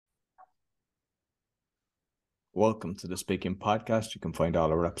Welcome to the Speaking Podcast. You can find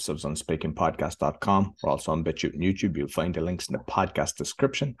all our episodes on speakingpodcast.com. We're also on BitChute and YouTube. You'll find the links in the podcast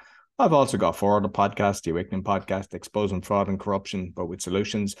description. I've also got 4 other podcasts: the Awakening Podcast, Exposing Fraud and Corruption, but with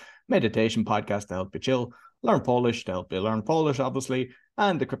solutions; Meditation Podcast to help you chill; Learn Polish to help you learn Polish, obviously;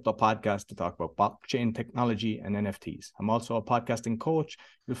 and the Crypto Podcast to talk about blockchain technology and NFTs. I'm also a podcasting coach.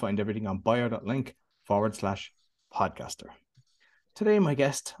 You'll find everything on bio.link/podcaster. Today, my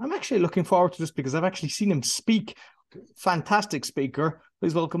guest, I'm actually looking forward to this because I've actually seen him speak. Fantastic speaker.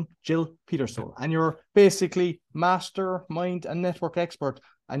 Please welcome Gil Petersil. And you're basically mastermind and network expert,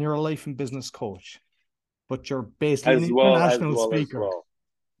 and you're a life and business coach. But you're basically an international speaker.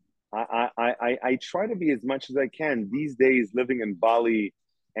 I try to be as much as I can these days living in Bali,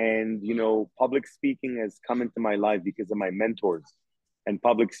 and public speaking has come into my life because of my mentors, and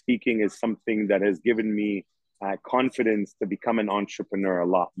public speaking is something that has given me confidence to become an entrepreneur a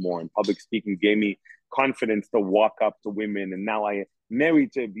lot more. And public speaking gave me confidence to walk up to women, and now I am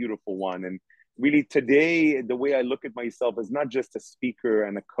married to a beautiful one. And really today, the way I look at myself is not just a speaker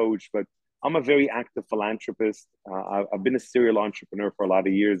and a coach, but I'm a very active philanthropist. I've been a serial entrepreneur for a lot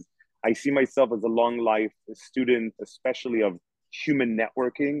of years. I see myself as a long life student, especially of human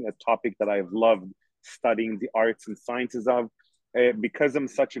networking, a topic that I've loved studying the arts and sciences of. Because I'm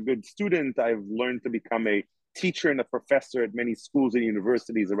such a good student, I've learned to become a teacher and a professor at many schools and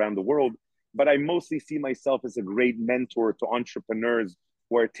universities around the world. But I mostly see myself as a great mentor to entrepreneurs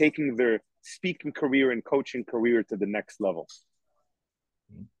who are taking their speaking career and coaching career to the next level.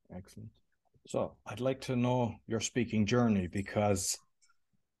 Excellent. So I'd like to know your speaking journey, because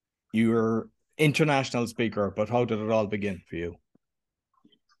you're international speaker, but how did it all begin for you?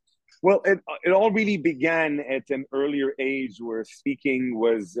 Well, it all really began at an earlier age where speaking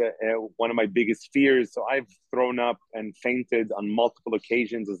was one of my biggest fears. So I've thrown up and fainted on multiple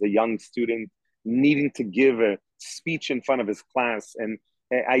occasions as a young student, needing to give a speech in front of his class. And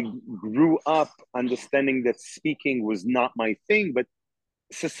I grew up understanding that speaking was not my thing, but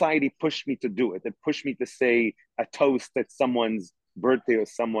society pushed me to do it. It pushed me to say a toast at someone's birthday or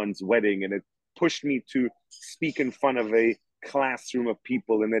someone's wedding. And it pushed me to speak in front of a classroom of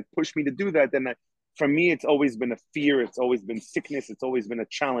people, and it pushed me to do that. And for me, it's always been a fear, it's always been sickness, it's always been a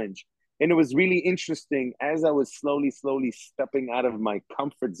challenge. And it was really interesting as I was slowly stepping out of my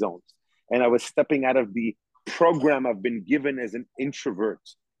comfort zones, and I was stepping out of the program I've been given as an introvert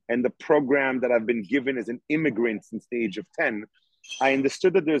and the program that I've been given as an immigrant since the age of 10. I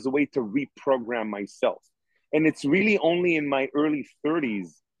understood that there's a way to reprogram myself. And it's really only in my early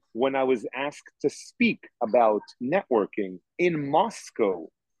 30s when I was asked to speak about networking in Moscow,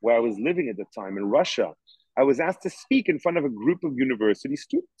 where I was living at the time, in Russia. I was asked to speak in front of a group of university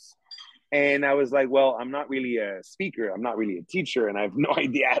students. And I was like, well, I'm not really a speaker. I'm not really a teacher. And I have no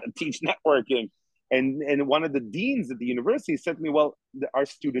idea how to teach networking. And one of the deans at the university said to me, well, our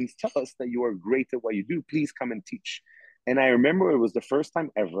students tell us that you are great at what you do. Please come and teach. And I remember it was the first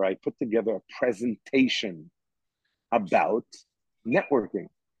time ever I put together a presentation about networking.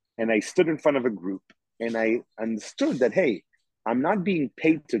 And I stood in front of a group, and I understood that, hey, I'm not being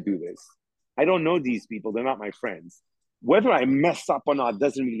paid to do this. I don't know these people. They're not my friends. Whether I mess up or not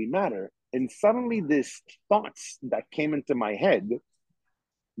doesn't really matter. And suddenly this thoughts that came into my head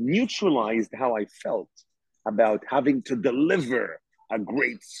neutralized how I felt about having to deliver a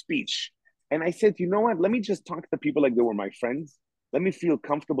great speech. And I said, you know what? Let me just talk to people like they were my friends. Let me feel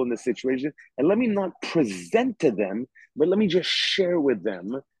comfortable in this situation. And let me not present to them, but let me just share with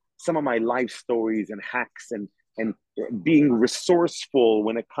them some of my life stories and hacks and being resourceful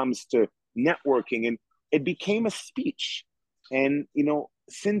when it comes to networking. And it became a speech. And,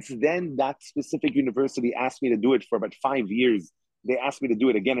 since then, that specific university asked me to do it for about 5 years. They asked me to do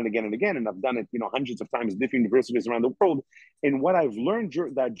it again and again and again. And I've done it, hundreds of times in different universities around the world. And what I've learned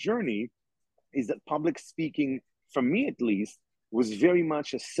during that journey is that public speaking, for me at least, was very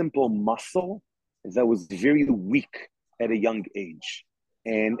much a simple muscle that was very weak at a young age.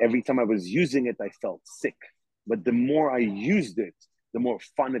 And every time I was using it, I felt sick. But the more I used it, the more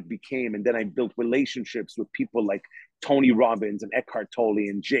fun it became. And then I built relationships with people like Tony Robbins and Eckhart Tolle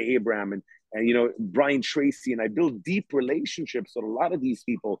and Jay Abraham and Brian Tracy. And I built deep relationships with a lot of these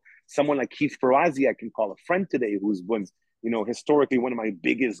people. Someone like Keith Ferrazzi, I can call a friend today, who's was, historically one of my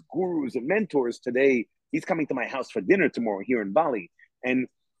biggest gurus and mentors. Today, he's coming to my house for dinner tomorrow here in Bali. And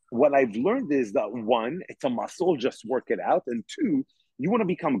what I've learned is that, one, it's a muscle, just work it out. And two, you want to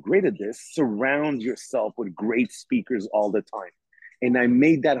become great at this, surround yourself with great speakers all the time. And I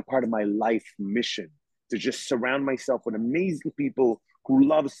made that a part of my life mission, to just surround myself with amazing people who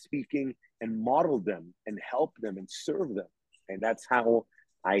love speaking and model them and help them and serve them. And that's how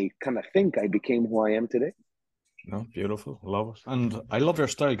I kind of think I became who I am today. No, beautiful, love it, and I love your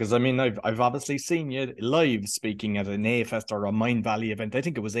style because I mean I've obviously seen you live speaking at an A Fest or a Mind Valley event. I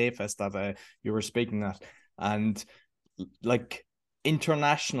think it was A Fest that you were speaking at, and like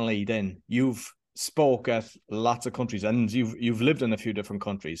internationally, then you've spoke at lots of countries and you've lived in a few different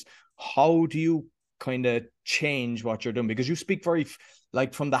countries. How do you kind of change what you're doing? Because you speak very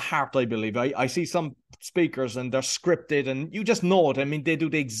like from the heart, I believe. I see some speakers and they're scripted and you just know it. I mean, they do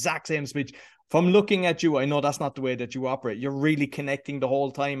the exact same speech. From looking at you, I know that's not the way that you operate. You're really connecting the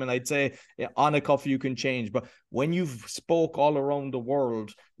whole time. And I'd say on a cuff, you can change. But when you've spoke all around the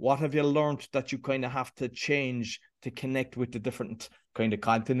world, what have you learned that you kind of have to change to connect with the different kind of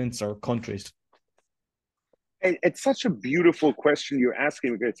continents or countries? It's such a beautiful question you're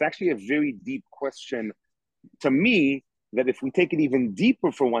asking, because it's actually a very deep question to me, that if we take it even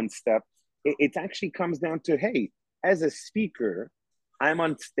deeper for one step, it actually comes down to, hey, as a speaker, I'm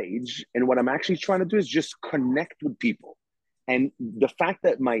on stage, and what I'm actually trying to do is just connect with people. And the fact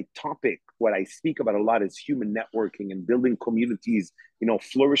that my topic, what I speak about a lot, is human networking and building communities,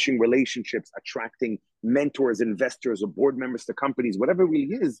 flourishing relationships, attracting mentors, investors, or board members to companies, whatever it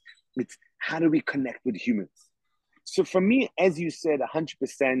really is, it's how do we connect with humans? So for me, as you said,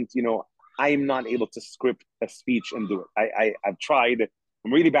 100%, I am not able to script a speech and do it. I've tried.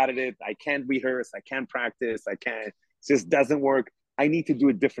 I'm really bad at it. I can't rehearse. I can't practice. I can't. It just doesn't work. I need to do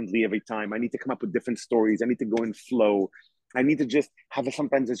it differently every time. I need to come up with different stories. I need to go in flow. I need to just have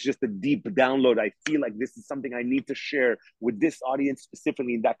sometimes it's just a deep download. I feel like this is something I need to share with this audience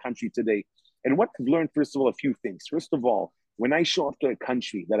specifically in that country today. And what I've learned, first of all, a few things. First of all, when I show up to a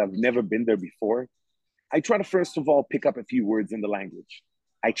country that I've never been there before, I try to first of all pick up a few words in the language.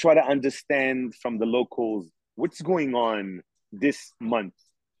 I try to understand from the locals what's going on this month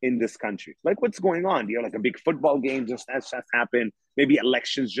in this country. Like what's going on? Like a big football game just has happened. Maybe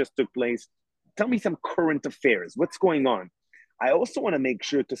elections just took place. Tell me some current affairs. What's going on? I also want to make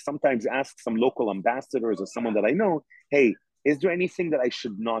sure to sometimes ask some local ambassadors or someone that I know, hey, is there anything that I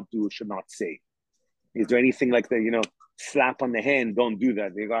should not do or should not say? Is there anything like the, slap on the hand? Don't do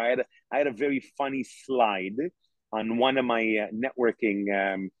that. I had a very funny slide on one of my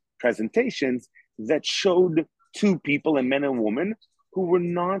networking presentations that showed two people, a man and woman, who were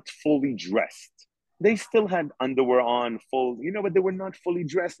not fully dressed. They still had underwear on, but they were not fully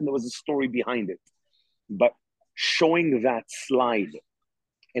dressed, and there was a story behind it. But showing that slide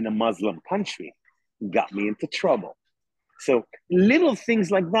in a Muslim country got me into trouble. So little things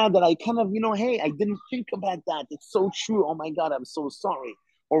like that I kind of, hey, I didn't think about that. It's so true. Oh my God, I'm so sorry.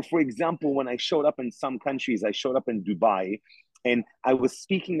 Or for example, when I showed up in some countries, I showed up in Dubai and I was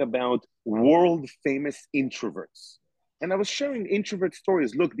speaking about world famous introverts. And I was sharing introvert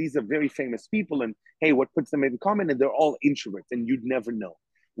stories. Look, these are very famous people. And hey, what puts them in common? And they're all introverts. And you'd never know.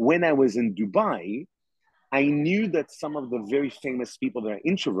 When I was in Dubai, I knew that some of the very famous people that are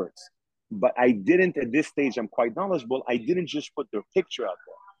introverts, but I didn't, at this stage, I'm quite knowledgeable. I didn't just put their picture out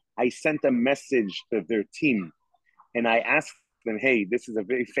there. I sent a message to their team and I asked them, hey, this is a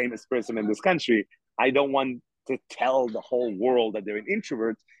very famous person in this country. I don't want to tell the whole world that they're an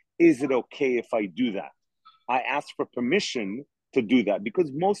introvert. Is it okay if I do that? I asked for permission to do that because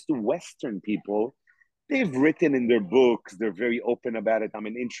most Western people, they've written in their books, they're very open about it. I'm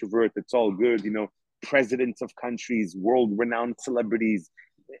an introvert. It's all good. Presidents of countries, world renowned celebrities,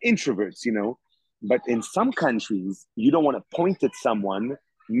 introverts, But in some countries, you don't want to point at someone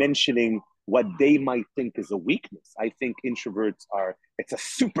mentioning what they might think is a weakness. I think introverts it's a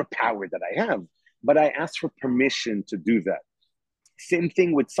superpower that I have, but I asked for permission to do that. Same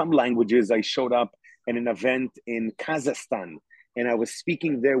thing with some languages. I showed up at an event in Kazakhstan and I was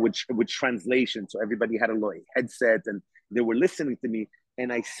speaking there with translation. So everybody had a little headset and they were listening to me.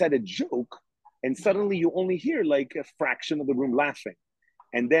 And I said a joke and suddenly you only hear like a fraction of the room laughing.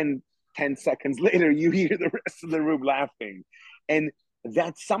 And then 10 seconds later, you hear the rest of the room laughing. And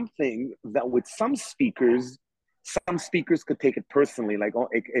that's something that with some speakers could take it personally. Like, oh,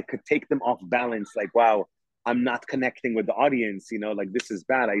 it could take them off balance. Like, wow, I'm not connecting with the audience, like this is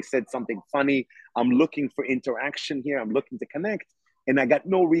bad. I said something funny. I'm looking for interaction here. I'm looking to connect. And I got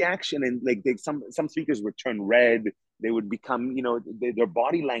no reaction. And like some speakers would turn red. They would become, their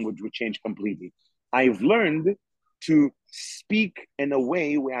body language would change completely. I've learned to speak in a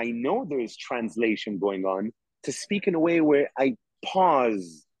way where I know there is translation going on, to speak in a way where I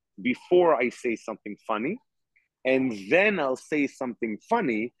pause before I say something funny, and then I'll say something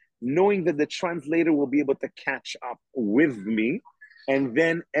funny, knowing that the translator will be able to catch up with me, and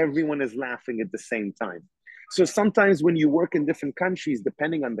then everyone is laughing at the same time. So sometimes when you work in different countries,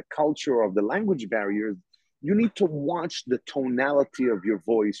 depending on the culture of the language barriers, you need to watch the tonality of your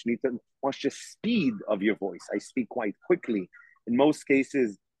voice. You need to watch the speed of your voice. I speak quite quickly. In most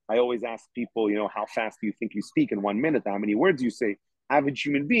cases, I always ask people, how fast do you think you speak in 1 minute? How many words you say? Average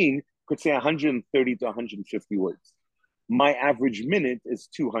human being could say 130 to 150 words. My average minute is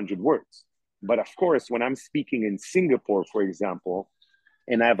 200 words. But of course, when I'm speaking in Singapore, for example,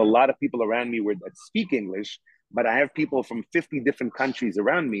 and I have a lot of people around me that speak English, but I have people from 50 different countries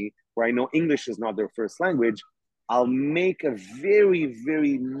around me where I know English is not their first language, I'll make a very,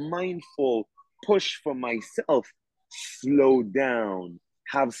 very mindful push for myself. Slow down,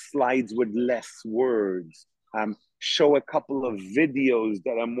 have slides with less words, show a couple of videos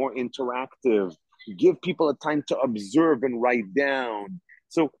that are more interactive, give people a time to observe and write down.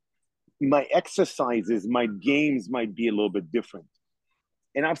 So my exercises, my games might be a little bit different.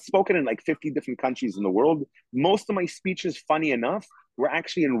 And I've spoken in like 50 different countries in the world. Most of my speeches, funny enough, were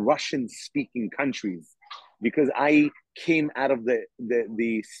actually in Russian speaking countries because I came out of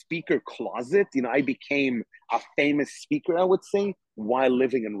the speaker closet. I became a famous speaker, I would say, while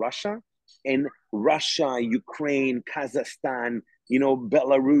living in Russia. In Russia, Ukraine, Kazakhstan,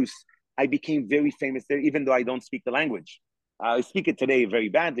 Belarus, I became very famous there, even though I don't speak the language. I speak it today very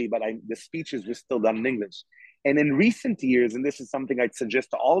badly, but the speeches were still done in English. And in recent years, and this is something I'd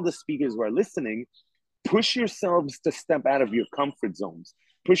suggest to all the speakers who are listening, push yourselves to step out of your comfort zones.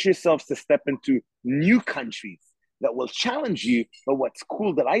 Push yourselves to step into new countries that will challenge you. But what's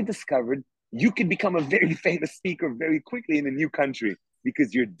cool that I discovered, you can become a very famous speaker very quickly in a new country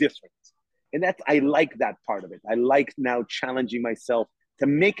because you're different. And I like that part of it. I like now challenging myself to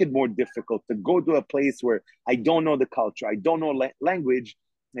make it more difficult, to go to a place where I don't know the culture, I don't know language,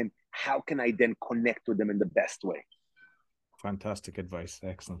 and how can I then connect with them in the best way? Fantastic advice.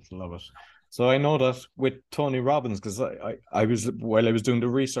 Excellent. Love it. So I know that with Tony Robbins, because I was, while I was doing the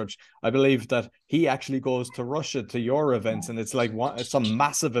research, I believe that he actually goes to Russia to your events, and it's like some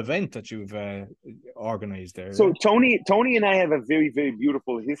massive event that you've organized there. So Tony and I have a very, very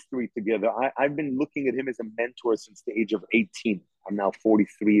beautiful history together. I've been looking at him as a mentor since the age of 18. I'm now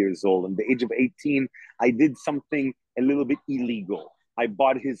 43 years old. And the age of 18, I did something a little bit illegal. I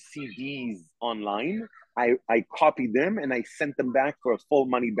bought his CDs online. I copied them and I sent them back for a full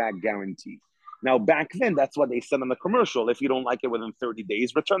money back guarantee. Now, back then, that's what they said on the commercial. If you don't like it within 30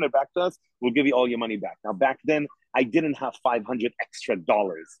 days, return it back to us. We'll give you all your money back. Now, back then, I didn't have $500 extra.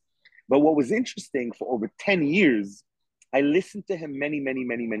 But what was interesting, for over 10 years, I listened to him many, many,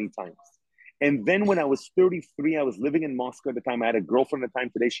 many, many times. And then when I was 33, I was living in Moscow at the time. I had a girlfriend at the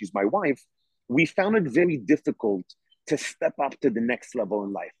time. Today, she's my wife. We found it very difficult to step up to the next level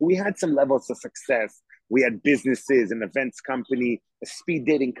in life. We had some levels of success. We had businesses, an events company, a speed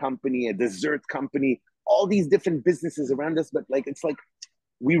dating company, a dessert company, all these different businesses around us. But it's like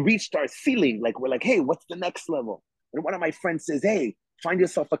we reached our ceiling. Like we're like, hey, what's the next level? And one of my friends says, hey, find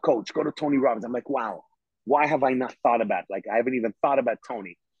yourself a coach. Go to Tony Robbins. I'm like, wow, why have I not thought about it? I haven't even thought about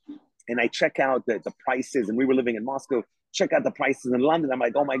Tony. And I check out the prices. And we were living in Moscow. Check out the prices in London. I'm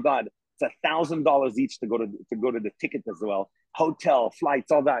like, oh my God. It's $1,000 each to go to the ticket as well, hotel,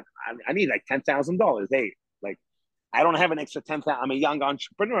 flights, all that. I need like $10,000. Hey, I don't have an extra 10,000. I'm a young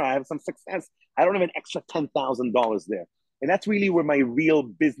entrepreneur. I have some success. I don't have an extra $10,000 there, and that's really where my real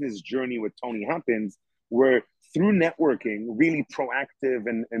business journey with Tony happens. Where through networking, really proactive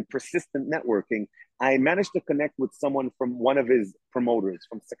and persistent networking, I managed to connect with someone from one of his promoters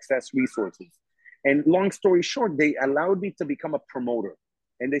from Success Resources, and long story short, they allowed me to become a promoter.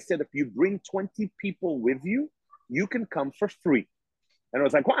 And they said, if you bring 20 people with you, you can come for free. And I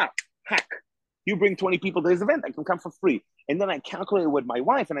was like, wow, heck, you bring 20 people to this event, I can come for free. And then I calculated with my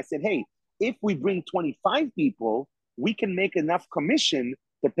wife and I said, hey, if we bring 25 people, we can make enough commission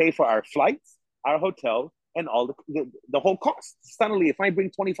to pay for our flights, our hotel, and all the whole cost. Suddenly, if I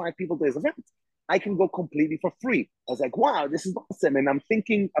bring 25 people to this event, I can go completely for free. I was like, wow, this is awesome. And I'm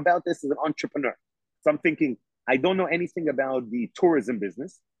thinking about this as an entrepreneur. So I'm thinking, I don't know anything about the tourism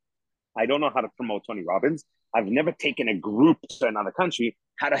business. I don't know how to promote Tony Robbins. I've never taken a group to another country.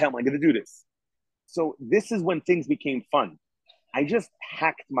 How the hell am I going to do this? So this is when things became fun. I just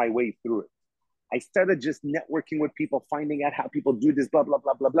hacked my way through it. I started just networking with people, finding out how people do this, blah, blah,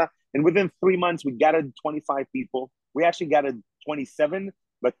 blah, blah, blah. And within 3 months, we gathered 25 people. We actually gathered 27,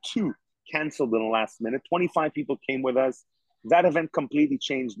 but 2 canceled in the last minute. 25 people came with us. That event completely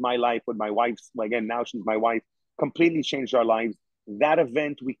changed my life with my wife's. Again, now she's my wife. Completely changed our lives. That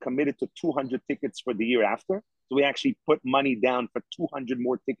event, we committed to 200 tickets for the year after. So we actually put money down for 200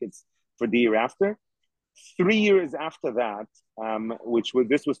 more tickets for the year after. 3 years after that,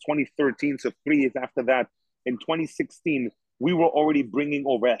 this was 2013. So 3 years after that, in 2016, we were already bringing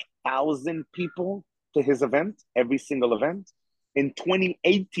over 1,000 people to his event, every single event. In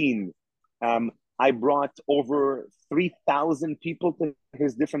 2018, I brought over 3,000 people to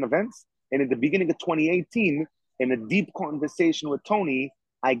his different events. And in the beginning of 2018, in a deep conversation with Tony,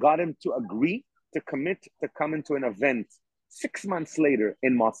 I got him to agree to commit to come into an event 6 months later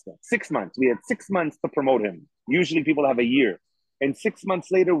in Moscow. 6 months. We had 6 months to promote him. Usually people have a year. And 6 months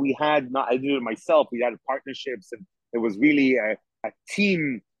later, we had, not I did it myself, we had partnerships, and it was really a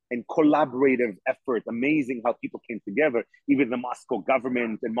team and collaborative effort. Amazing how people came together. Even the Moscow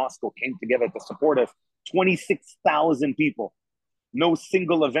government and Moscow came together to support us. 26,000 people. No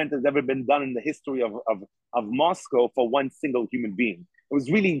single event has ever been done in the history of Moscow for one single human being. It was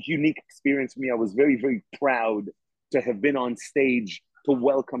really a unique experience for me. I was very, very proud to have been on stage to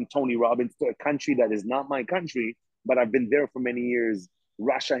welcome Tony Robbins to a country that is not my country, but I've been there for many years.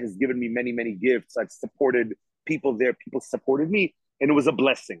 Russia has given me many, many gifts. I've supported people there. People supported me, and it was a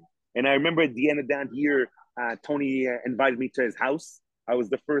blessing. And I remember at the end of that year, Tony invited me to his house. I was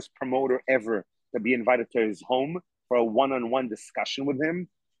the first promoter ever to be invited to his home for a one-on-one discussion with him.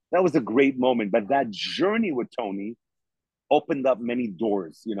 That was a great moment. But that journey with Tony opened up many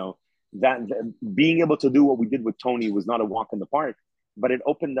doors. That being able to do what we did with Tony was not a walk in the park, but it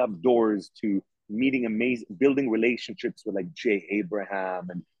opened up doors to meeting amazing, building relationships with like Jay Abraham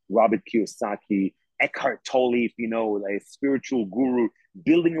and Robert Kiyosaki, Eckhart Tolle, if you know, like a spiritual guru.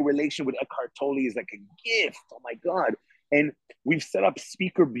 Building a relation with Eckhart Tolle is like a gift. Oh my God. And we've set up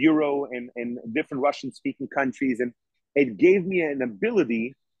speaker bureau in different Russian speaking countries. And it gave me an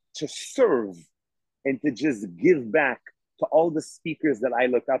ability to serve and to just give back to all the speakers that I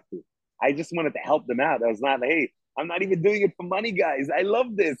look up to. I just wanted to help them out. I was not like, hey, I'm not even doing it for money, guys. I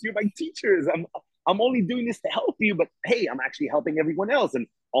love this. You're my teachers. I'm only doing this to help you, but hey, I'm actually helping everyone else. And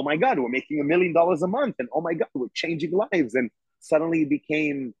oh my God, we're making $1 million a month. And oh my God, we're changing lives. And suddenly it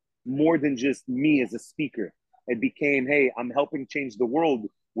became more than just me as a speaker. It became, hey, I'm helping change the world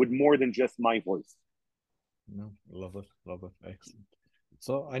with more than just my voice. No, love it, love it, excellent.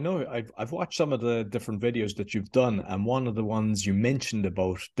 So I know I've watched some of the different videos that you've done, and one of the ones you mentioned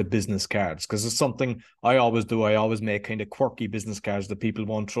about the business cards, because it's something I always do. I always make kind of quirky business cards that people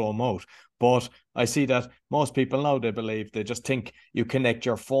won't throw them out. But I see that most people now, they just think you connect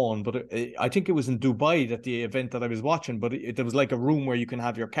your phone. But I think it was in Dubai at the event that I was watching, but there was like a room where you can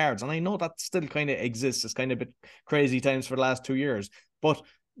have your cards. And I know that still kind of exists. It's kind of a bit crazy times for the last 2 years. But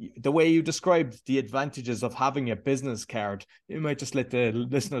the way you described the advantages of having a business card, you might just let the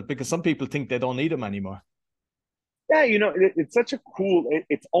listeners, because some people think they don't need them anymore. Yeah, it's such a cool,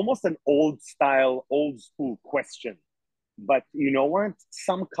 it's almost an old style, old school question. But you know what?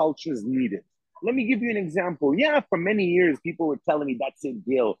 Some cultures need it. Let me give you an example. Yeah, for many years, people were telling me, that's it,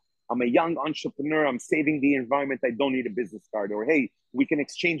 Gil. I'm a young entrepreneur. I'm saving the environment. I don't need a business card. Or, hey, we can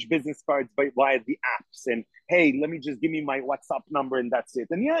exchange business cards via the apps. And, hey, let me just give me my WhatsApp number and that's it.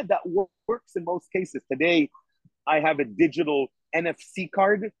 And yeah, that works in most cases. Today, I have a digital NFC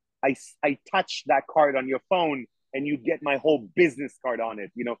card. I touch that card on your phone and you get my whole business card on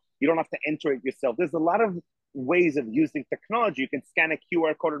it. You don't have to enter it yourself. There's a lot of ways of using technology. You can scan a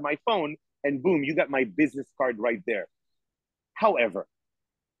QR code on my phone and boom, you got my business card right there. However,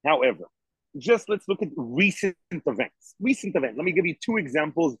 just let's look at recent events. Recent event. Let me give you 2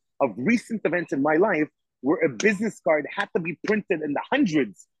 examples of recent events in my life where a business card had to be printed in the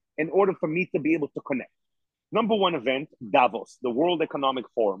hundreds in order for me to be able to connect. Number one event, Davos, the World Economic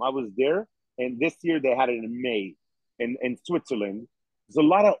Forum. I was there, and this year they had it in May in Switzerland. There's a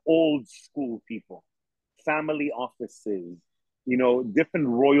lot of old school people, family offices, different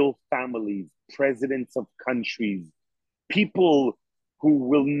royal families, presidents of countries, people who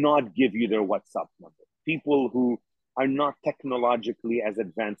will not give you their WhatsApp number, people who are not technologically as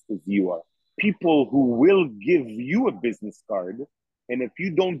advanced as you are, people who will give you a business card, and if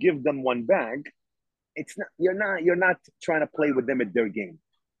you don't give them one back, you're not trying to play with them at their game.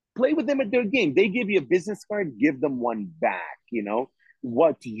 Play with them at their game. They give you a business card, give them one back.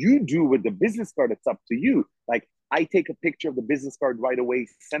 What you do with the business card, it's up to you. Like, I take a picture of the business card right away,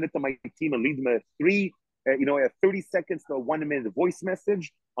 send it to my team, and leave them a 30 seconds to a 1 minute voice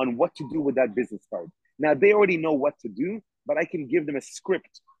message on what to do with that business card. Now, they already know what to do, but I can give them a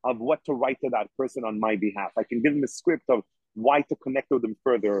script of what to write to that person on my behalf. I can give them a script of why to connect with them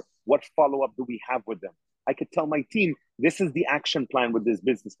further, what follow-up do we have with them. I could tell my team, this is the action plan with this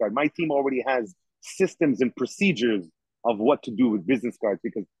business card. My team already has systems and procedures of what to do with business cards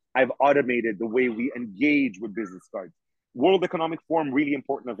because I've automated the way we engage with business cards. World Economic Forum, really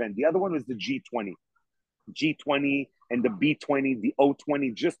important event. The other one was the G20. G20 and the B20, the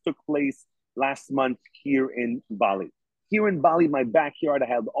O20 just took place last month here in Bali. Here in Bali, my backyard, I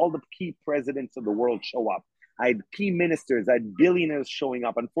had all the key presidents of the world show up. I had key ministers, I had billionaires showing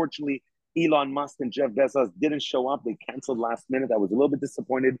up. Unfortunately, Elon Musk and Jeff Bezos didn't show up. They canceled last minute. I was a little bit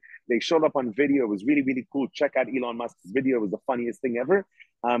disappointed. They showed up on video. It was really, really cool. Check out Elon Musk's video. It was the funniest thing ever.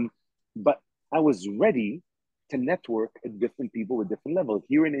 But I was ready to network at different people with different levels.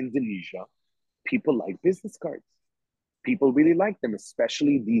 Here in Indonesia, people like business cards. People really like them,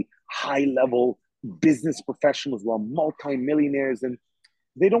 especially the high level business professionals who are multi-millionaires, and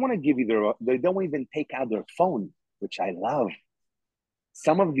they don't want to give you they don't even take out their phone, which I love.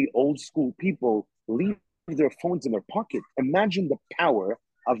 Some of the old school people leave their phones in their pocket. Imagine the power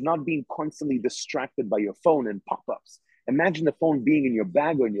of not being constantly distracted by your phone and pop-ups. Imagine the phone being in your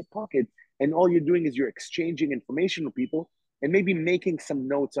bag or in your pocket, and all you're doing is you're exchanging information with people and maybe making some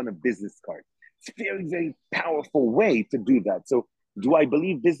notes on a business card. It's a very, very powerful way to do that. So do I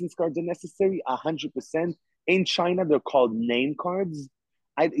believe business cards are necessary? 100%. In China, they're called name cards.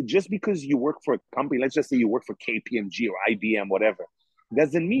 Just because you work for a company, let's just say you work for KPMG or IBM, whatever,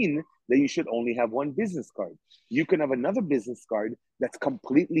 doesn't mean that you should only have one business card. You can have another business card that's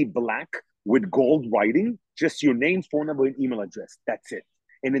completely black with gold writing, just your name, phone number, and email address. That's it.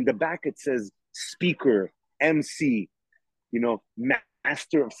 And in the back, it says speaker, MC,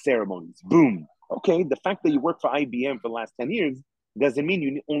 master of ceremonies. Boom. Okay, the fact that you work for IBM for the last 10 years doesn't mean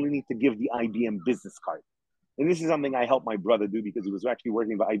you only need to give the IBM business card. And this is something I helped my brother do because he was actually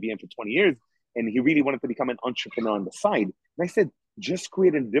working for IBM for 20 years and he really wanted to become an entrepreneur on the side. And I said, just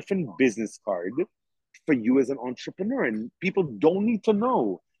create a different business card for you as an entrepreneur. And people don't need to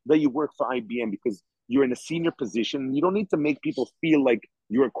know that you work for IBM because you're in a senior position. You don't need to make people feel like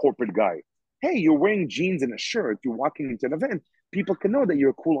you're a corporate guy. Hey, you're wearing jeans and a shirt, you're walking into an event, people can know that you're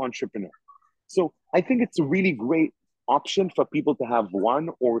a cool entrepreneur. So I think it's a really great option for people to have one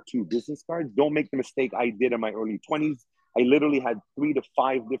or two business cards. Don't make the mistake I did in my early 20s. I literally had 3 to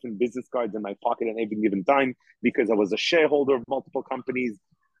 5 different business cards in my pocket at any given time because I was a shareholder of multiple companies.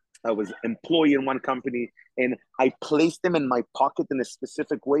 I was employee in one company, and I placed them in my pocket in a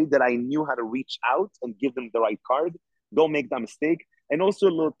specific way that I knew how to reach out and give them the right card. Don't make that mistake. And also a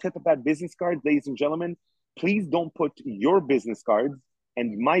little tip about business cards, ladies and gentlemen, please don't put your business cards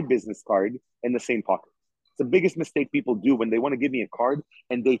and my business card in the same pocket. It's the biggest mistake people do when they want to give me a card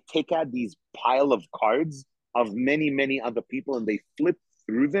and they take out these pile of cards of many, many other people and they flip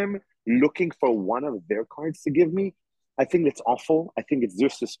through them looking for one of their cards to give me. I think it's awful. I think it's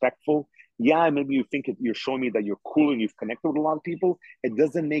disrespectful. Yeah, maybe you think you're showing me that you're cool and you've connected with a lot of people. It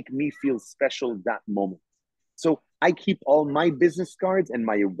doesn't make me feel special that moment. So I keep all my business cards in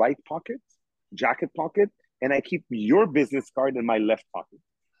my right pocket, jacket pocket, and I keep your business card in my left pocket.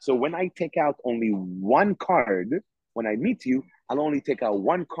 So when I take out only one card, when I meet you, I'll only take out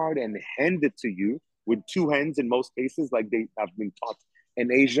one card and hand it to you with 2 hands in most cases, like they have been taught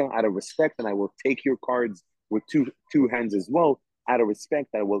in Asia out of respect. And I will take your cards with two hands as well out of respect.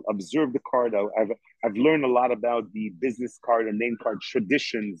 I will observe the card. I've learned a lot about the business card and name card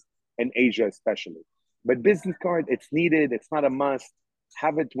traditions in Asia especially. But business card, it's needed. It's not a must.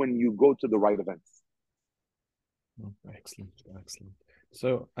 Have it when you go to the right events. Oh, excellent.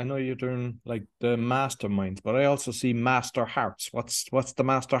 So I know you're doing like the masterminds, but I also see Masterhearts. What's the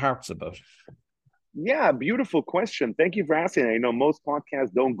Masterhearts about? Yeah, beautiful question. Thank you for asking. I know most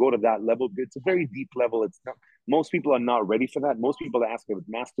podcasts don't go to that level. It's a very deep level. It's not, most people are not ready for that. Most people ask me with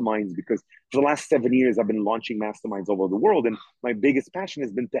masterminds because for the last 7 years, I've been launching masterminds all over the world. And my biggest passion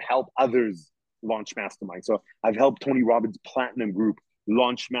has been to help others launch masterminds. So I've helped Tony Robbins Platinum Group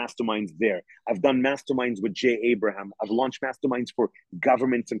launch masterminds there. I've done masterminds with Jay Abraham. I've launched masterminds for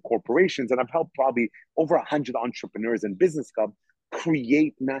governments and corporations. And I've helped probably over 100 entrepreneurs and business clubs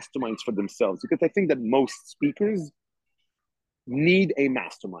create masterminds for themselves, because I think that most speakers need a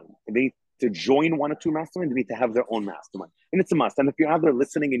mastermind. They need to join 1 or 2 masterminds. They need to have their own mastermind, and it's a must. And if you're out there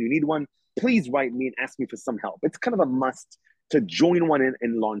listening and you need one, please write me and ask me for some help. It's kind of a must to join one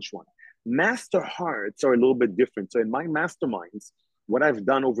and launch one. Masterhearts are a little bit different. So in my masterminds, what I've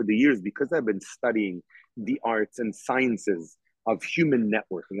done over the years, because I've been studying the arts and sciences of human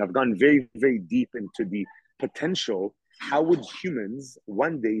networking, I've gone very, very deep into the potential. How would humans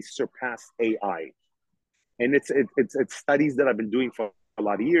one day surpass AI? And it's studies that I've been doing for a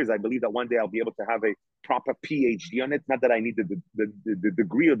lot of years. I believe that one day I'll be able to have a proper PhD on it. Not that I need the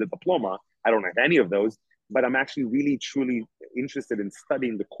degree or the diploma. I don't have any of those, but I'm actually really, truly interested in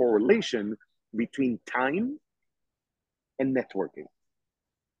studying the correlation between time and networking.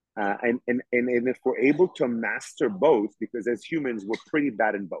 And if we're able to master both, because as humans, we're pretty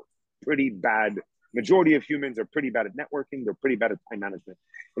bad in both, pretty bad. Majority of humans are pretty bad at networking. They're pretty bad at time management.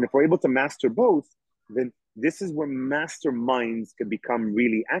 And if we're able to master both, then This is where masterminds can become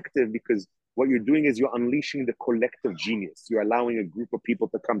really active, because what you're doing is you're unleashing the collective genius. You're allowing a group of people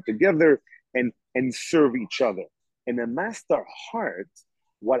to come together and serve each other. In a master heart,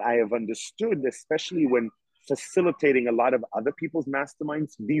 what I have understood, especially when facilitating a lot of other people's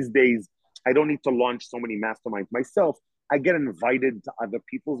masterminds these days, I don't need to launch so many masterminds myself. I get invited to other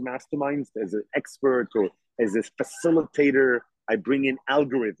people's masterminds as an expert or as a facilitator. I bring in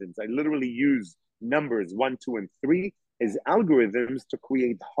algorithms. I literally use numbers 1, 2, and 3 as algorithms to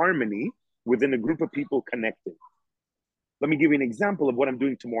create harmony within a group of people connecting. Let me give you an example of what I'm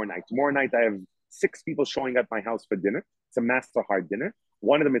doing tomorrow night. Tomorrow night, I have 6 people showing at my house for dinner. It's a Masterheart dinner.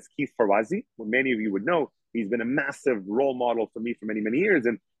 One of them is Keith Farazi, who many of you would know. He's been a massive role model for me for many, many years.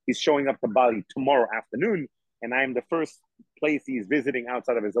 And he's showing up to Bali tomorrow afternoon. And I am the first place he's visiting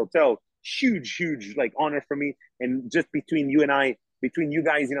outside of his hotel. Huge, huge like honor for me. And just between you and I, between you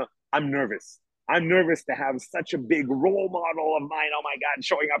guys, I'm nervous. I'm nervous to have such a big role model of mine. Oh my God,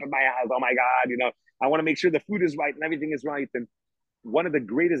 showing up at my house. Oh my God, I want to make sure the food is right and everything is right. And one of the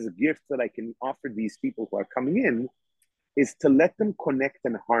greatest gifts that I can offer these people who are coming in is to let them connect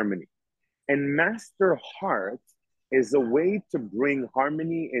in harmony. And Master Heart is a way to bring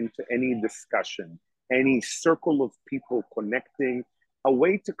harmony into any discussion, any circle of people connecting, a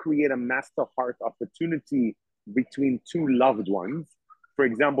way to create a Master Heart opportunity between 2 loved ones. For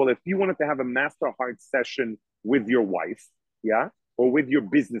example, if you wanted to have a Master Heart session with your wife, yeah, or with your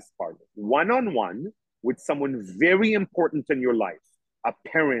business partner, one-on-one with someone very important in your life, a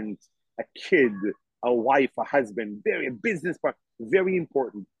parent, a kid, a wife, a husband, a business partner, very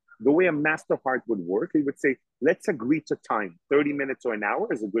important. The way a Master Heart would work, it would say, let's agree to time. 30 minutes or an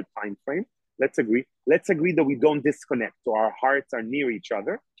hour is a good time frame. Let's agree. Let's agree that we don't disconnect. So our hearts are near each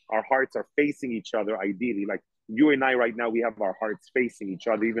other. Our hearts are facing each other, ideally. Like you and I right now, we have our hearts facing each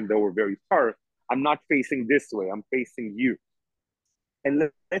other, even though we're very far. I'm not facing this way. I'm facing you.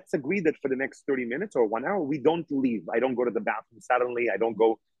 And let's agree that for the next 30 minutes or 1 hour, we don't leave. I don't go to the bathroom suddenly. I don't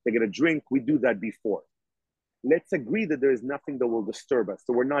go to get a drink. We do that before. Let's agree that there is nothing that will disturb us.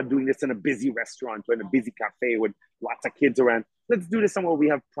 So we're not doing this in a busy restaurant or in a busy cafe with lots of kids around. Let's do this somewhere we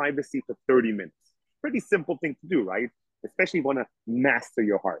have privacy for 30 minutes. Pretty simple thing to do, right? Especially if you want to master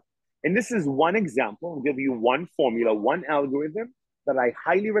your heart. And this is one example. I'll give you one formula, one algorithm that I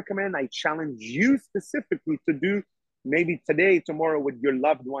highly recommend. I challenge you specifically to do maybe today, tomorrow with your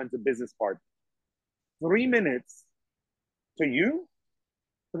loved ones, a business partner. 3 minutes to you,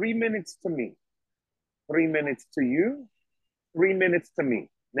 3 minutes to me. 3 minutes to you, 3 minutes to me.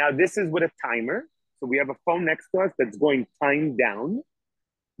 Now, this is with a timer. So we have a phone next to us that's going time down.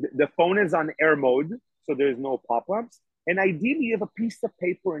 The phone is on air mode, so there's no pop-ups. And ideally, you have a piece of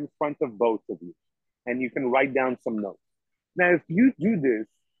paper in front of both of you, and you can write down some notes. Now, if you do this,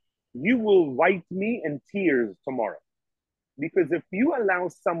 you will write me in tears tomorrow. Because if you allow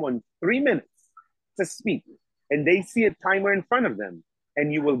someone 3 minutes to speak, and they see a timer in front of them,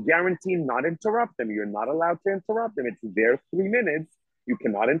 and you will guarantee not interrupt them. You're not allowed to interrupt them. It's their 3 minutes. You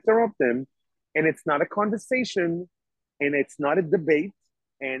cannot interrupt them. And it's not a conversation, and it's not a debate,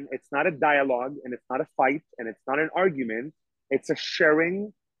 and it's not a dialogue, and it's not a fight, and it's not an argument. It's a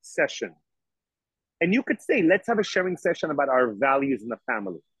sharing session. And you could say, let's have a sharing session about our values in the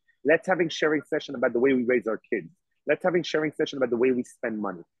family. Let's have a sharing session about the way we raise our kids. Let's have a sharing session about the way we spend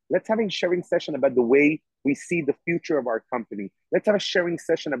money. Let's have a sharing session about the way we see the future of our company. Let's have a sharing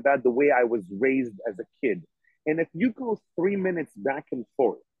session about the way I was raised as a kid. And if you go 3 minutes back and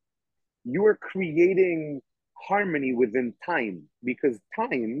forth, you are creating harmony within time, because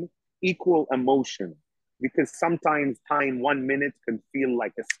time equal emotion. Because sometimes time, 1 minute can feel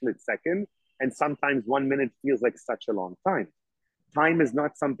like a split second. And sometimes 1 minute feels like such a long time. Time is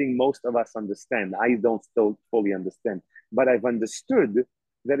not something most of us understand. I don't still fully understand, but I've understood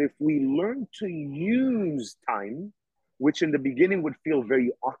that if we learn to use time, which in the beginning would feel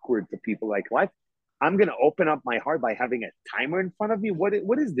very awkward to people, like, what? I'm going to open up my heart by having a timer in front of me?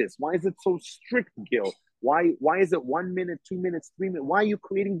 What is this? Why is it so strict, Gil? Why is it 1 minute, 2 minutes, 3 minutes? Why are you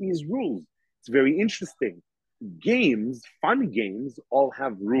creating these rules? It's very interesting. Games, fun games, all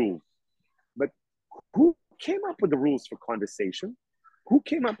have rules. But who came up with the rules for conversation? Who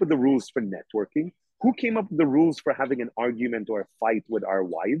came up with the rules for networking? Who came up with the rules for having an argument or a fight with our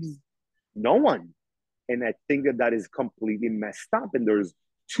wives? No one. And I think that is completely messed up. And there's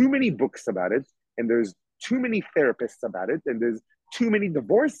too many books about it. And there's too many therapists about it. And there's too many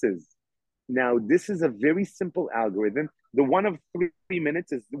divorces. Now, this is a very simple algorithm. The one of 3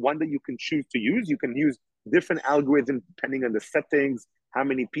 minutes is the one that you can choose to use. You can use different algorithms depending on the settings, how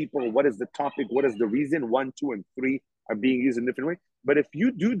many people, what is the topic, what is the reason. 1, 2, and 3 are being used in different ways. But if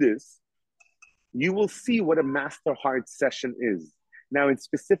you do this you will see what a Masterheart session is. Now, and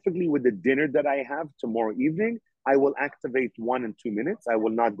specifically with the dinner that I have tomorrow evening, I will activate 1 and 2 minutes. I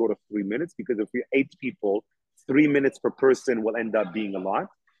will not go to 3 minutes, because if we're 8 people, 3 minutes per person will end up being a lot.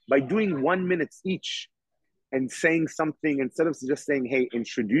 By doing 1 minute each and saying something, instead of just saying, hey,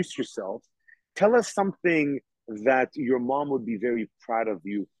 introduce yourself, tell us something that your mom would be very proud of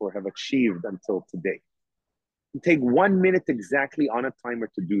you for have achieved until today. Take 1 minute exactly on a timer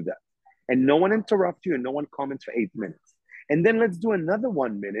to do that. And no one interrupt you and no one comments for 8 minutes. And then let's do another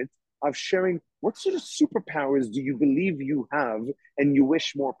 1 minute of sharing what sort of superpowers do you believe you have and you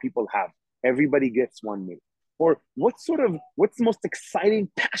wish more people have. Everybody gets 1 minute. Or what's the most exciting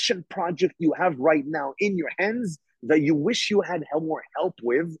passion project you have right now in your hands that you wish you had more help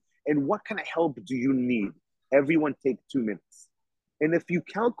with, and what kind of help do you need? Everyone take 2 minutes. And if you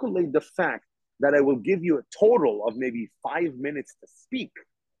calculate the fact that I will give you a total of maybe 5 minutes to speak,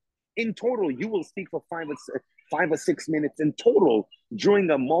 in total, you will speak for 5 or 6 minutes in total during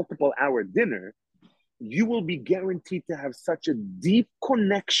a multiple hour dinner. You will be guaranteed to have such a deep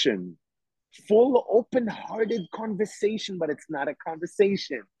connection, full, open-hearted conversation, but it's not a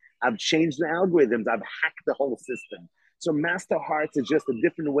conversation. I've changed the algorithms. I've hacked the whole system. So Masterheart is just a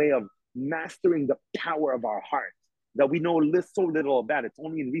different way of mastering the power of our heart that we know so little about. It's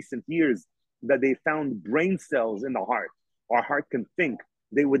only in recent years that they found brain cells in the heart. Our heart can think.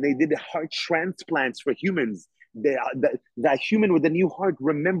 When they did the heart transplants for humans, that human with a new heart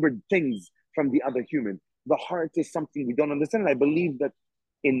remembered things from the other human. The heart is something we don't understand. And I believe that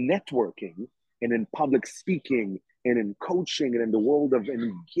in networking and in public speaking and in coaching and in the world of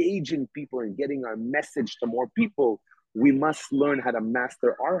engaging people and getting our message to more people, we must learn how to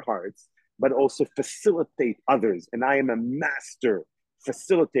master our hearts, but also facilitate others. And I am a master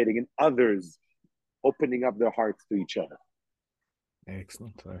facilitating and others opening up their hearts to each other.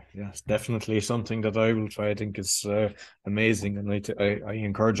 Excellent. Yes, definitely something that I will try. I think is amazing, and I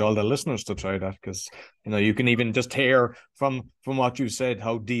encourage all the listeners to try that, because you can even just hear from what you said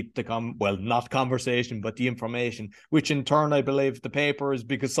how deep the not conversation, but the information, which in turn I believe the paper is,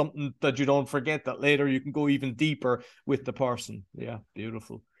 because something that you don't forget, that later you can go even deeper with the person. Yeah,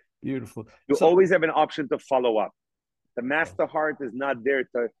 beautiful. You always have an option to follow up. The Masterheart is not there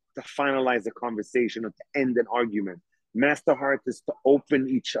to finalize a conversation or to end an argument. Masterheart is to open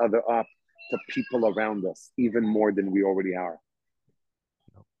each other up to people around us even more than we already are.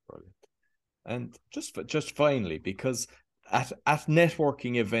 Brilliant. And just finally, because at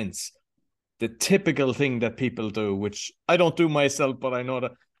networking events, the typical thing that people do, which I don't do myself, but I know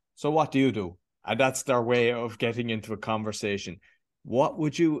that. So what do you do? And that's their way of getting into a conversation. What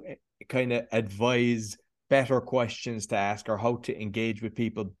would you kind of advise better questions to ask, or how to engage with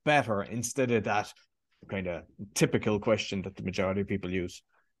people better, instead of that kind of typical question that the majority of people use?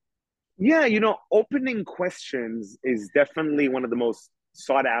 Yeah, opening questions is definitely one of the most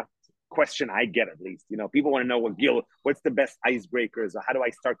sought after question I get, at least. People want to know, well, Gil, what's the best icebreakers, or how do I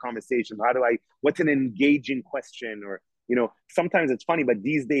start conversations? What's an engaging question? Or, sometimes it's funny, but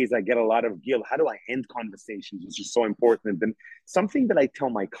these days I get a lot of, Gil, how do I end conversations, which is so important. And something that I tell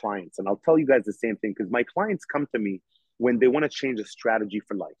my clients, and I'll tell you guys the same thing, because my clients come to me when they want to change a strategy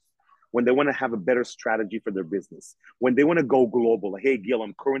for life, when they want to have a better strategy for their business, when they want to go global. Hey, Gil,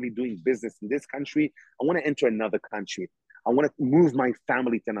 I'm currently doing business in this country. I want to enter another country. I want to move my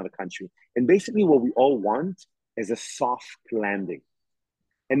family to another country. And basically what we all want is a soft landing.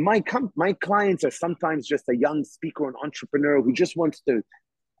 And my clients are sometimes just a young speaker, an entrepreneur who just wants to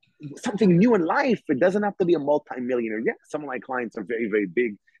something new in life. It doesn't have to be a multimillionaire. Yeah, some of my clients are very, very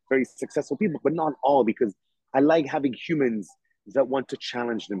big, very successful people, but not all, because I like having humans that want to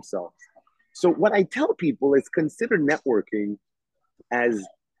challenge themselves. So what I tell people is, consider networking as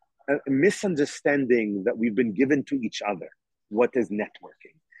a misunderstanding that we've been given to each other. What is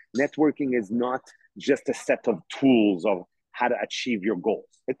networking? Networking is not just a set of tools of how to achieve your goals.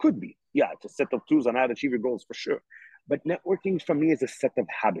 It could be, yeah, it's a set of tools on how to achieve your goals for sure. But networking for me is a set of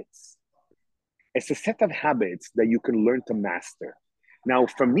habits. It's a set of habits that you can learn to master. Now,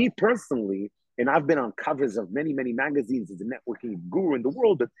 for me personally, and I've been on covers of many, many magazines as a networking guru in the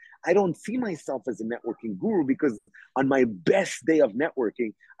world, but I don't see myself as a networking guru, because on my best day of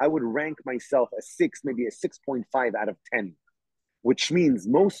networking, I would rank myself a 6, maybe a 6.5 out of 10, which means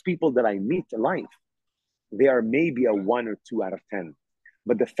most people that I meet in life, they are maybe a 1 or 2 out of 10.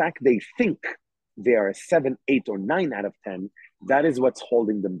 But the fact they think they are a 7, 8, or 9 out of 10, that is what's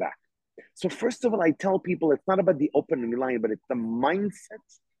holding them back. So first of all, I tell people it's not about the opening line, but it's the mindset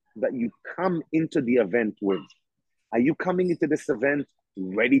that you come into the event with. Are you coming into this event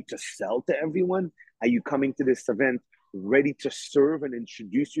ready to sell to everyone? Are you coming to this event ready to serve and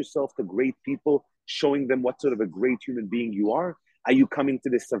introduce yourself to great people, showing them what sort of a great human being you are? Are you coming to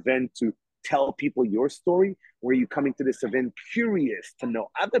this event to tell people your story? Or are you coming to this event curious to know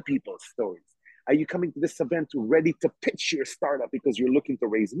other people's stories? Are you coming to this event ready to pitch your startup because you're looking to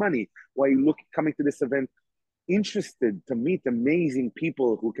raise money? Or are you coming to this event interested to meet amazing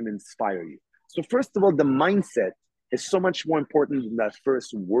people who can inspire you? So first of all, the mindset is so much more important than the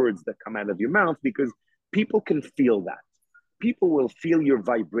first words that come out of your mouth, because people can feel that. People will feel your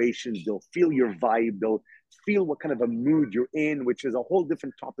vibrations, they'll feel your vibe, they'll feel what kind of a mood you're in, which is a whole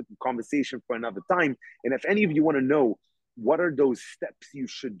different topic of conversation for another time. And if any of you want to know what are those steps you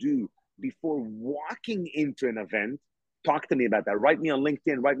should do before walking into an event, talk to me about that. Write me on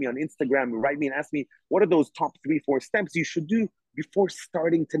LinkedIn, write me on Instagram, write me and ask me, what are those top 3-4 steps you should do before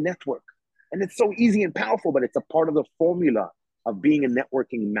starting to network? And it's so easy and powerful, but it's a part of the formula of being a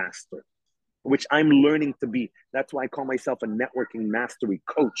networking master, which I'm learning to be. That's why I call myself a networking mastery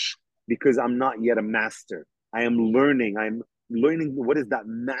coach, because I'm not yet a master. I'm learning what is that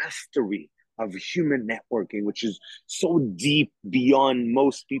mastery of human networking, which is so deep beyond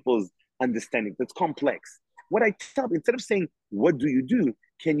most people's understanding. That's complex. What I tell, instead of saying, what do you do?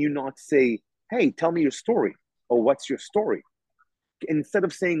 Can you not say, hey, tell me your story, or what's your story? Instead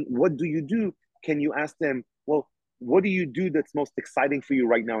of saying, what do you do? Can you ask them, well, what do you do that's most exciting for you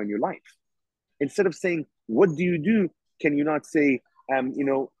right now in your life? Instead of saying, what do you do? Can you not say,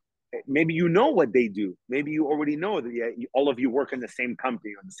 maybe you know what they do. Maybe you already know that all of you work in the same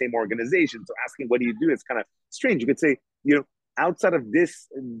company or the same organization. So asking what do you do is kind of strange. You could say, outside of this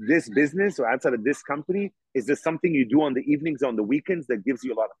business or outside of this company, is there something you do on the evenings, on the weekends that gives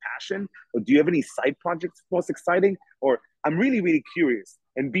you a lot of passion? Or do you have any side projects most exciting? Or I'm really, really curious,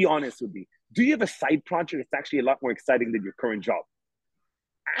 and be honest with me. Do you have a side project that's actually a lot more exciting than your current job?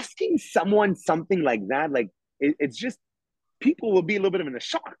 Asking someone something like that, it's just, people will be a little bit of in a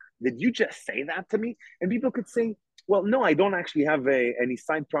shock. Did you just say that to me? And people could say, well, no, I don't actually have any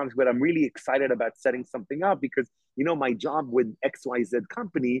side projects, but I'm really excited about setting something up because, my job with XYZ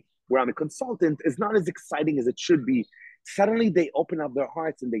company where I'm a consultant is not as exciting as it should be. Suddenly they open up their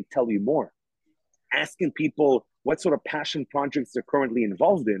hearts and they tell you more. Asking people what sort of passion projects they're currently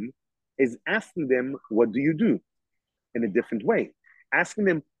involved in is asking them, what do you do, in a different way. Asking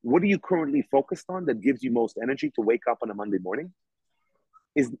them, what are you currently focused on that gives you most energy to wake up on a Monday morning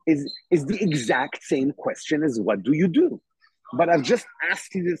is the exact same question as what do you do? But I've just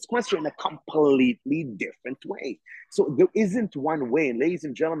asked you this question in a completely different way. So there isn't one way. And ladies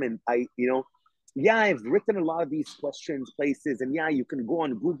and gentlemen, I've written a lot of these questions places, and you can go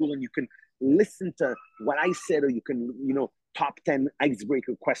on Google and you can listen to what I said, or you can, top 10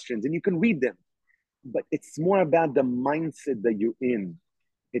 icebreaker questions, and you can read them. But it's more about the mindset that you're in.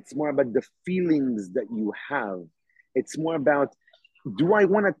 It's more about the feelings that you have. It's more about, do I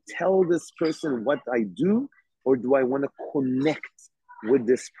want to tell this person what I do, or do I want to connect with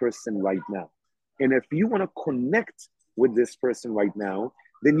this person right now? And if you want to connect with this person right now,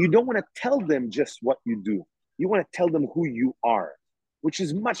 then you don't want to tell them just what you do. You want to tell them who you are, which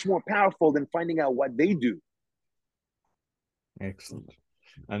is much more powerful than finding out what they do. Excellent.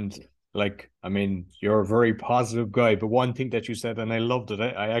 And you're a very positive guy, but one thing that you said, and I loved it,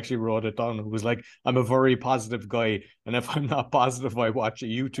 I actually wrote it down, it was like, I'm a very positive guy, and if I'm not positive, I watch a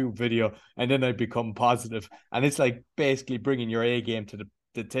YouTube video and then I become positive. And it's like basically bringing your A game to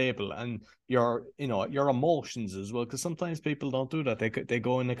the table, and your emotions as well, because sometimes people don't do that. They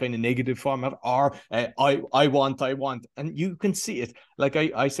go in a kind of negative format, or I want, and you can see it. Like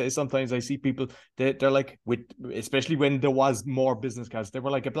I say, sometimes I see people, they're like, especially when there was more business cards, they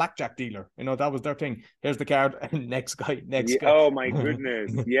were like a blackjack dealer, that was their thing. Here's the card, next guy. Oh my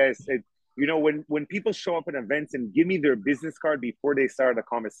goodness. Yes. When people show up at events and give me their business card before they start a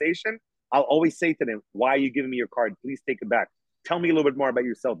conversation, I'll always say to them, why are you giving me your card? Please take it back. Tell me a little bit more about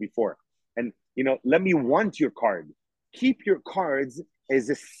yourself before. And, let me want your card. Keep your cards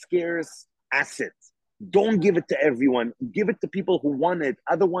as a scarce asset. Don't give it to everyone. Give it to people who want it.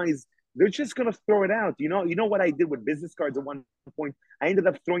 Otherwise, they're just going to throw it out. You know what I did with business cards at one point? I ended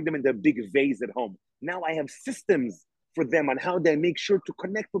up throwing them in the big vase at home. Now I have systems for them on how they make sure to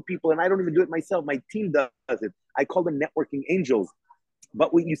connect with people. And I don't even do it myself. My team does it. I call them networking angels.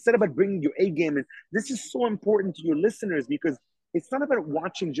 But what you said about bringing your A game in, this is so important to your listeners, because it's not about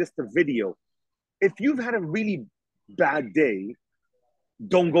watching just a video. If you've had a really bad day,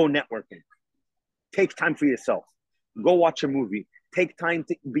 don't go networking. Take time for yourself. Go watch a movie. Take time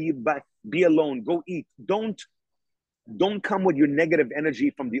to be alone. Go eat. Don't come with your negative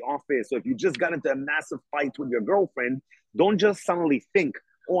energy from the office. So if you just got into a massive fight with your girlfriend, don't just suddenly think,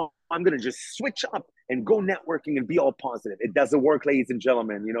 oh, I'm going to just switch up and go networking and be all positive. It doesn't work, ladies and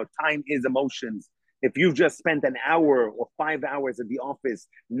gentlemen. You know, time is emotions. If you've just spent an hour or 5 hours at the office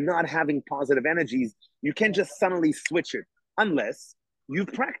not having positive energies, you can't just suddenly switch it unless you've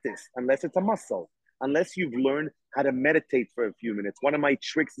practiced, unless it's a muscle, unless you've learned how to meditate for a few minutes. One of my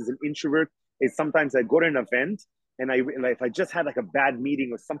tricks as an introvert is sometimes I go to an event and if I just had like a bad meeting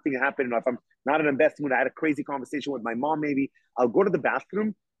or something happened, or if I'm not in the best mood, I had a crazy conversation with my mom, maybe, I'll go to the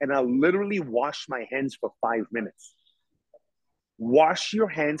bathroom and I'll literally wash my hands for 5 minutes. Wash your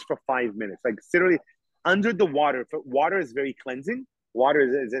hands for 5 minutes. Like literally under the water. Water is very cleansing. Water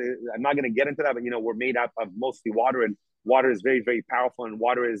is I'm not going to get into that, but, you know, we're made up of mostly water, and water is very, very powerful. And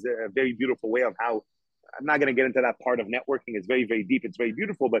water is a very beautiful way of how, I'm not going to get into that part of networking. It's very, very deep. It's very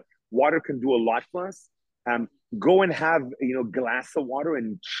beautiful, but water can do a lot for us. Go and have, you know, glass of water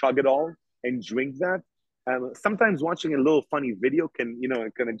and chug it all and drink that. Sometimes watching a little funny video can, you know,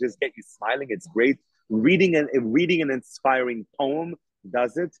 kind of just get you smiling. It's great. Reading an inspiring poem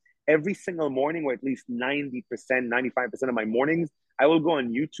does it. Every single morning, or at least 90%, 95% of my mornings, I will go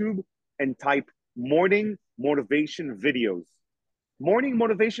on YouTube and type morning motivation videos. Morning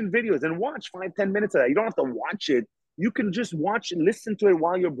motivation videos, and watch 5-10 minutes of that. You don't have to watch it. You can just watch and listen to it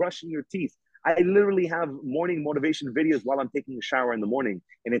while you're brushing your teeth. I literally have morning motivation videos while I'm taking a shower in the morning.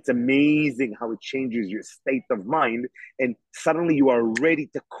 And it's amazing how it changes your state of mind. And suddenly you are ready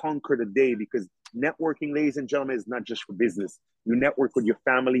to conquer the day, because networking, ladies and gentlemen, is not just for business. You network with your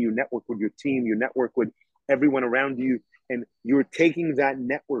family, you network with your team, you network with everyone around you, and you're taking that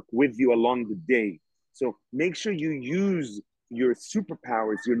network with you along the day. So make sure you use your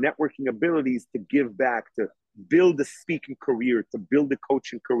superpowers, your networking abilities to give back, to build a speaking career, to build a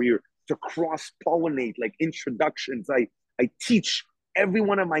coaching career, to cross-pollinate, like introductions. I teach every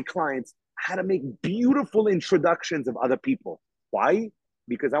one of my clients how to make beautiful introductions of other people. Why?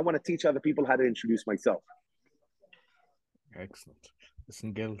 Because I want to teach other people how to introduce myself. Excellent.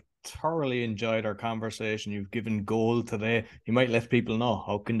 Listen, Gil, thoroughly enjoyed our conversation. You've given gold today. You might let people know,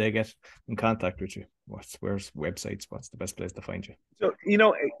 how can they get in contact with you? Where's websites? What's the best place to find you? So, you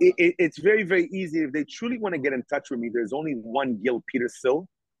know, it's very, very easy. If they truly want to get in touch with me, there's only one Gil Petersil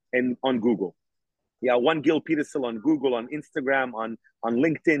and on Google. Yeah, one Gil Petersil on Google, on Instagram, on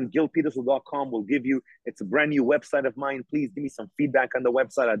LinkedIn. GilPetersil.com will give you, it's a brand new website of mine. Please give me some feedback on the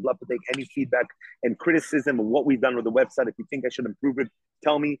website. I'd love to take any feedback and criticism of what we've done with the website. If you think I should improve it,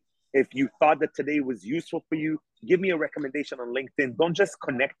 tell me. If you thought that today was useful for you, give me a recommendation on LinkedIn. Don't just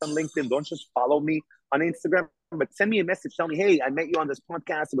connect on LinkedIn. Don't just follow me on Instagram, but send me a message. Tell me, hey, I met you on this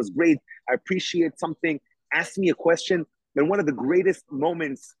podcast. It was great. I appreciate something. Ask me a question. And one of the greatest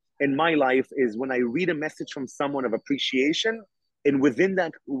moments in my life is when I read a message from someone of appreciation, and within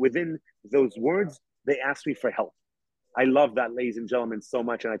those words, they ask me for help. I love that, ladies and gentlemen, so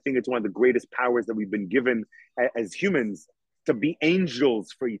much. And I think it's one of the greatest powers that we've been given as humans, to be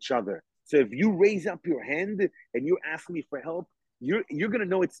angels for each other. So if you raise up your hand and you ask me for help, you're going to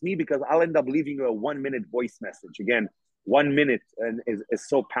know it's me, because I'll end up leaving you a 1-minute voice message. Again, 1 minute is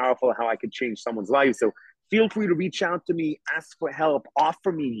so powerful how I could change someone's life. So feel free to reach out to me, ask for help,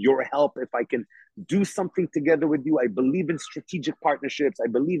 offer me your help if I can do something together with you. I believe in strategic partnerships. I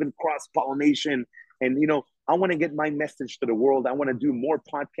believe in cross-pollination. And, you know, I want to get my message to the world. I want to do more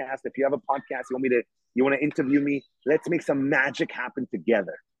podcasts. If you have a podcast, you want to interview me, let's make some magic happen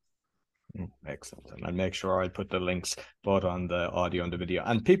together. Excellent. And I'll make sure I'll put the links both on the audio and the video.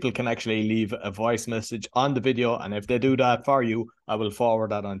 And people can actually leave a voice message on the video. And if they do that for you, I will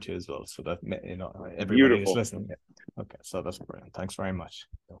forward that on to you as well, so that, you know, everybody Beautiful. Is listening. Okay, so that's brilliant. Thanks very much.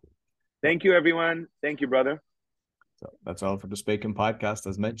 Thank you, everyone. Thank you, brother. So that's all for the Speaking Podcast.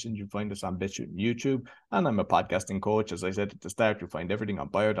 As mentioned, you find us on BitChute and YouTube, and I'm a podcasting coach. As I said at the start, you'll find everything on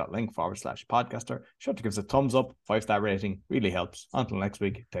bio.link/podcaster. Sure to give us a thumbs up, 5-star rating, really helps. Until next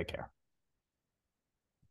week, take care.